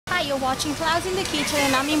Hi, you're watching Clouds in the Kitchen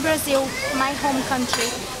and I'm in Brazil, my home country.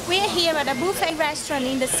 We're here at a buffet restaurant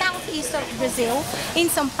in the southeast of Brazil, in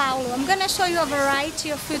Sao Paulo. I'm gonna show you a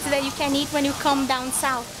variety of foods that you can eat when you come down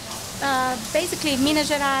south. Basically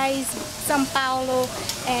Minas Gerais, Sao Paulo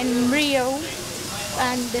and Rio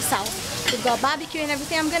and the south. We've got barbecue and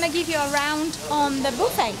everything. I'm gonna give you a round on the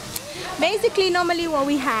buffet. Basically, normally what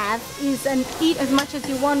we have is an eat as much as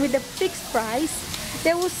you want with a fixed price.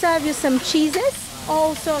 They will serve you some cheeses,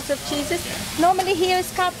 all sorts of cheeses. Normally here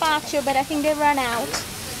is carpaccio, but I think they run out.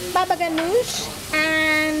 Baba ganoush,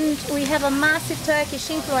 and we have a massive Turkish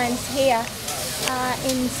influence here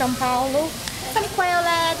in Sao Paulo. Some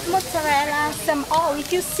quailette, mozzarella, some, oh,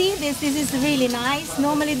 if you see this is really nice.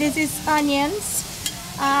 Normally this is onions,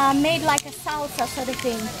 made like a salsa sort of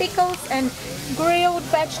thing. Pickles and grilled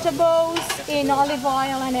vegetables in olive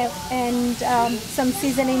oil and some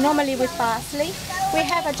seasoning, normally with parsley. We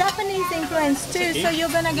have a Japanese influence too, so you're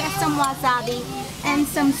gonna get some wasabi and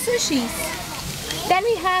some sushis. Then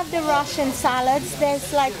we have the Russian salads.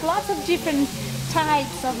 There's like lots of different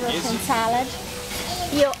types of Russian salad.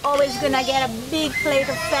 You're always gonna get a big plate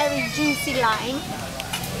of very juicy lime.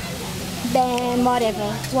 Then what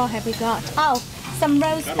have we got? Oh, some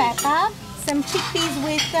roast pepper, some chickpeas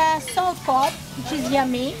with salt pork, which is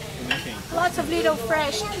yummy. Lots of little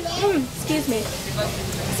fresh, excuse me,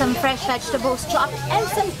 some fresh vegetables chopped and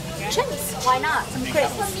some chips, why not, some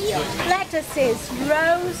crisps. Lettuces,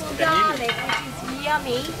 roast garlic, which is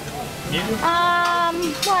yummy.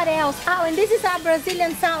 What else? Oh, and this is our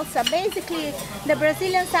Brazilian salsa. Basically, the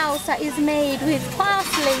Brazilian salsa is made with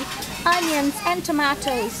parsley, onions and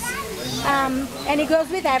tomatoes. And it goes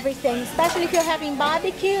with everything, especially if you're having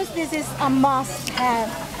barbecues. This is a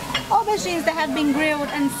must-have. Aubergines that have been grilled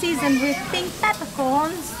and seasoned with pink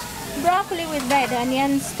peppercorns, broccoli with red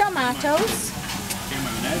onions, tomatoes.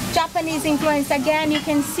 Japanese influence again, you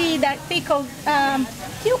can see that pickled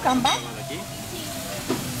cucumber.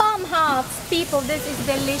 Palm hearts, people, this is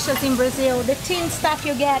delicious in Brazil. The tin stuff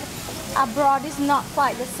you get abroad is not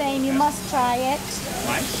quite the same, you must try it.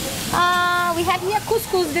 We have here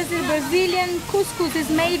couscous. This is Brazilian couscous. Is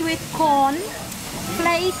made with corn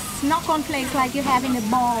flakes, not corn flakes like you have in a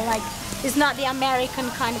ball. Like, it's not the American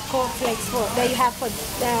kind of corn flakes that you have for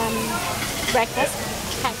breakfast.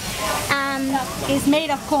 Okay. It's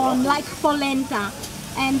made of corn like polenta,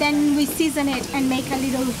 and then we season it and make a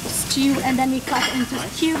little stew, and then we cut into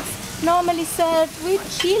cubes. Normally served with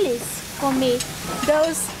chilies for me.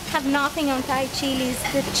 Those have nothing on Thai chilies.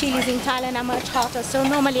 The chilies in Thailand are much hotter, so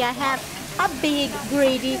normally I have a big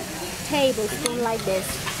greedy tablespoon like this.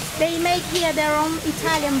 They make here their own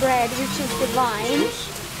Italian bread, which is divine.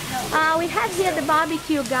 We have here the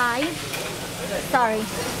barbecue guy. Sorry,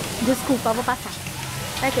 desculpa, vou passar.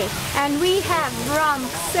 Okay, and we have rump,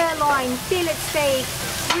 sirloin, fillet steak,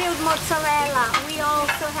 grilled mozzarella. We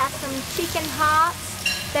also have some chicken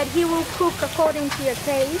hearts that he will cook according to your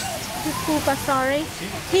taste. Desculpa, sorry.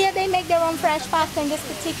 Here they make their own fresh pasta in this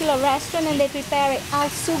particular restaurant, and they prepare it al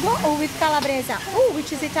sugo or with calabresa,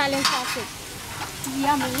 which is Italian sausage.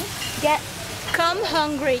 Yummy. Come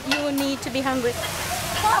hungry, you will need to be hungry.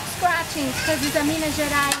 Pork scratchings, because it's a Minas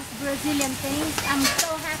Gerais Brazilian thing. I'm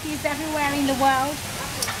so happy it's everywhere in the world.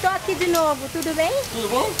 Tô aqui de novo, tudo bem? Tudo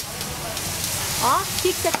bom? Ó, o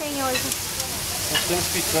que você tem hoje? Nós temos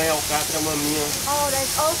picanha, alcatra, maminha. Oh,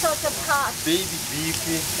 there's all sorts of cuts. Baby beef.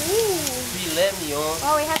 Ooh. Filé mignon.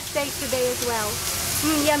 Oh, we have steak today as well.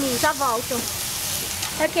 Yummy, já volto.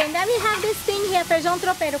 Okay, and then we have this thing here, feijão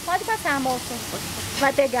tropeiro. Pode passar, moço.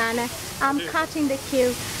 Vai pegar, né? I'm cutting the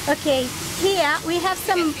queue. Okay, here we have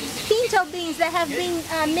some pinto beans that have been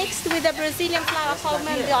mixed with a Brazilian flour called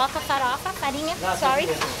mandioca, farinha, sorry.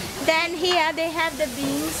 Then here they have the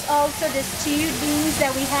beans, also the stewed beans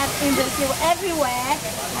that we have in Brazil everywhere.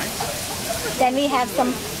 Then we have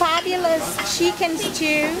some fabulous chicken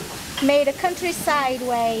stew made a countryside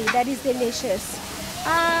way that is delicious.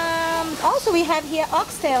 Also we have here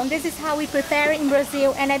oxtail, and this is how we prepare it in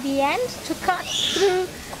Brazil, and at the end, to cut through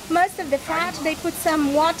most of the fat, they put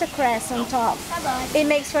some watercress on top. It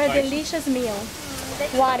makes for a delicious meal.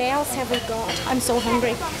 What else have we got? I'm so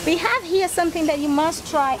hungry. We have here something that you must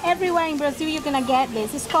try. Everywhere in Brazil you're gonna get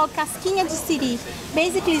this. It's called casquinha de siri.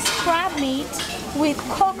 Basically it's crab meat with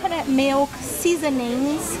coconut milk,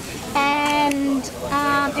 seasonings, and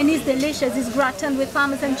it's delicious. It's gratin with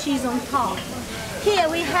Parmesan cheese on top. Here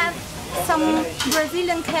we have some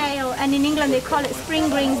Brazilian kale, and in England they call it spring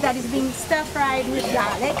greens, that is being stir-fried with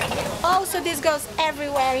garlic. Also, this goes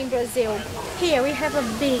everywhere in Brazil. Here we have a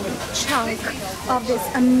big chunk of this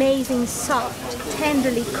amazing, soft,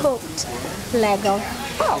 tenderly cooked leg of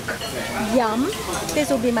pork. Yum. This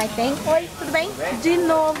will be my thing. Oi, tudo bem? De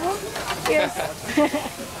novo. Yes.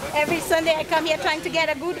 Every Sunday I come here trying to get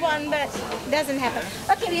a good one, but it doesn't happen.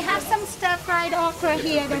 Okay, we have some stir-fried okra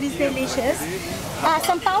here that is delicious.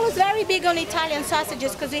 Sao Paulo is very big on Italian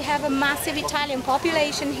sausages because we have a massive Italian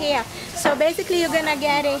population here. So basically you're gonna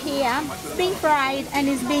get it here. It's being fried and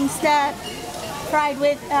it's being stir-fried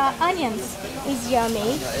with onions. It's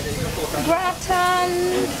yummy.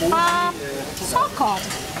 Gratin, so-called.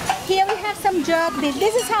 Here we have some jerk beef.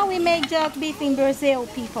 This is how we make jerk beef in Brazil,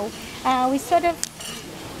 people. We sort of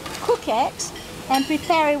cook it and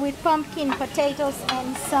prepare it with pumpkin, potatoes,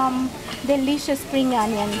 and some delicious spring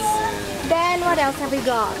onions. Then what else have we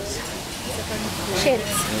got? Chips,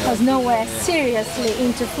 because nowhere seriously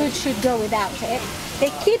into food should go without it.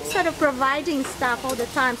 They keep sort of providing stuff all the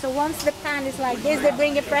time, so once the pan is like this, they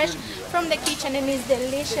bring it fresh from the kitchen and it's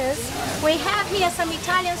delicious. We have here some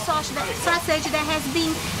Italian sausage that has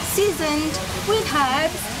been seasoned with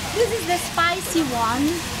herbs. This is the spicy one.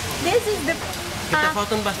 This is the Tá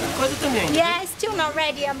faltando bastante coisa também. yeah, it's still not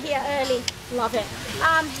ready. I'm here early. Love it.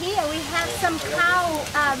 Here we have some cow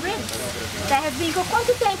ribs that has been cooked.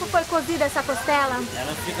 Quanto tempo foi cozida essa costela?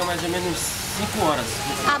 Ela fica mais ou menos 5 horas.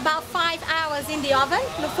 About 5 hours in the oven,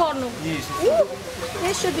 no forno. Isso.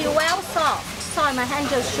 This should be well soft. Sorry, my hand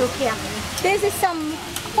just shook here. This is some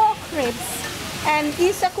pork ribs. And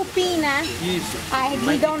isso é cupina. Isso.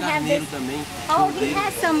 We don't have this. Também. Oh, he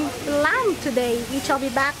has some lamb today, which I'll be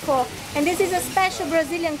back for. And this is a special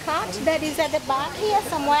Brazilian cut that is at the back here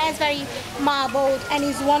somewhere. It's very marbled and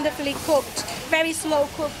is wonderfully cooked. Very slow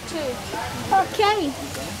cooked too. Okay.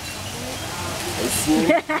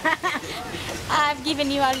 I've given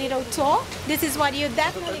you a little tour. This is what you're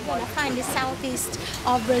definitely going to find in the southeast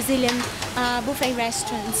of Brazilian buffet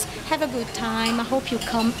restaurants. Have a good time. I hope you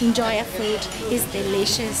come enjoy our food. It's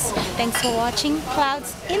delicious. Thanks for watching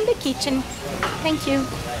Clouds in the Kitchen. Thank you.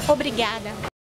 Obrigada.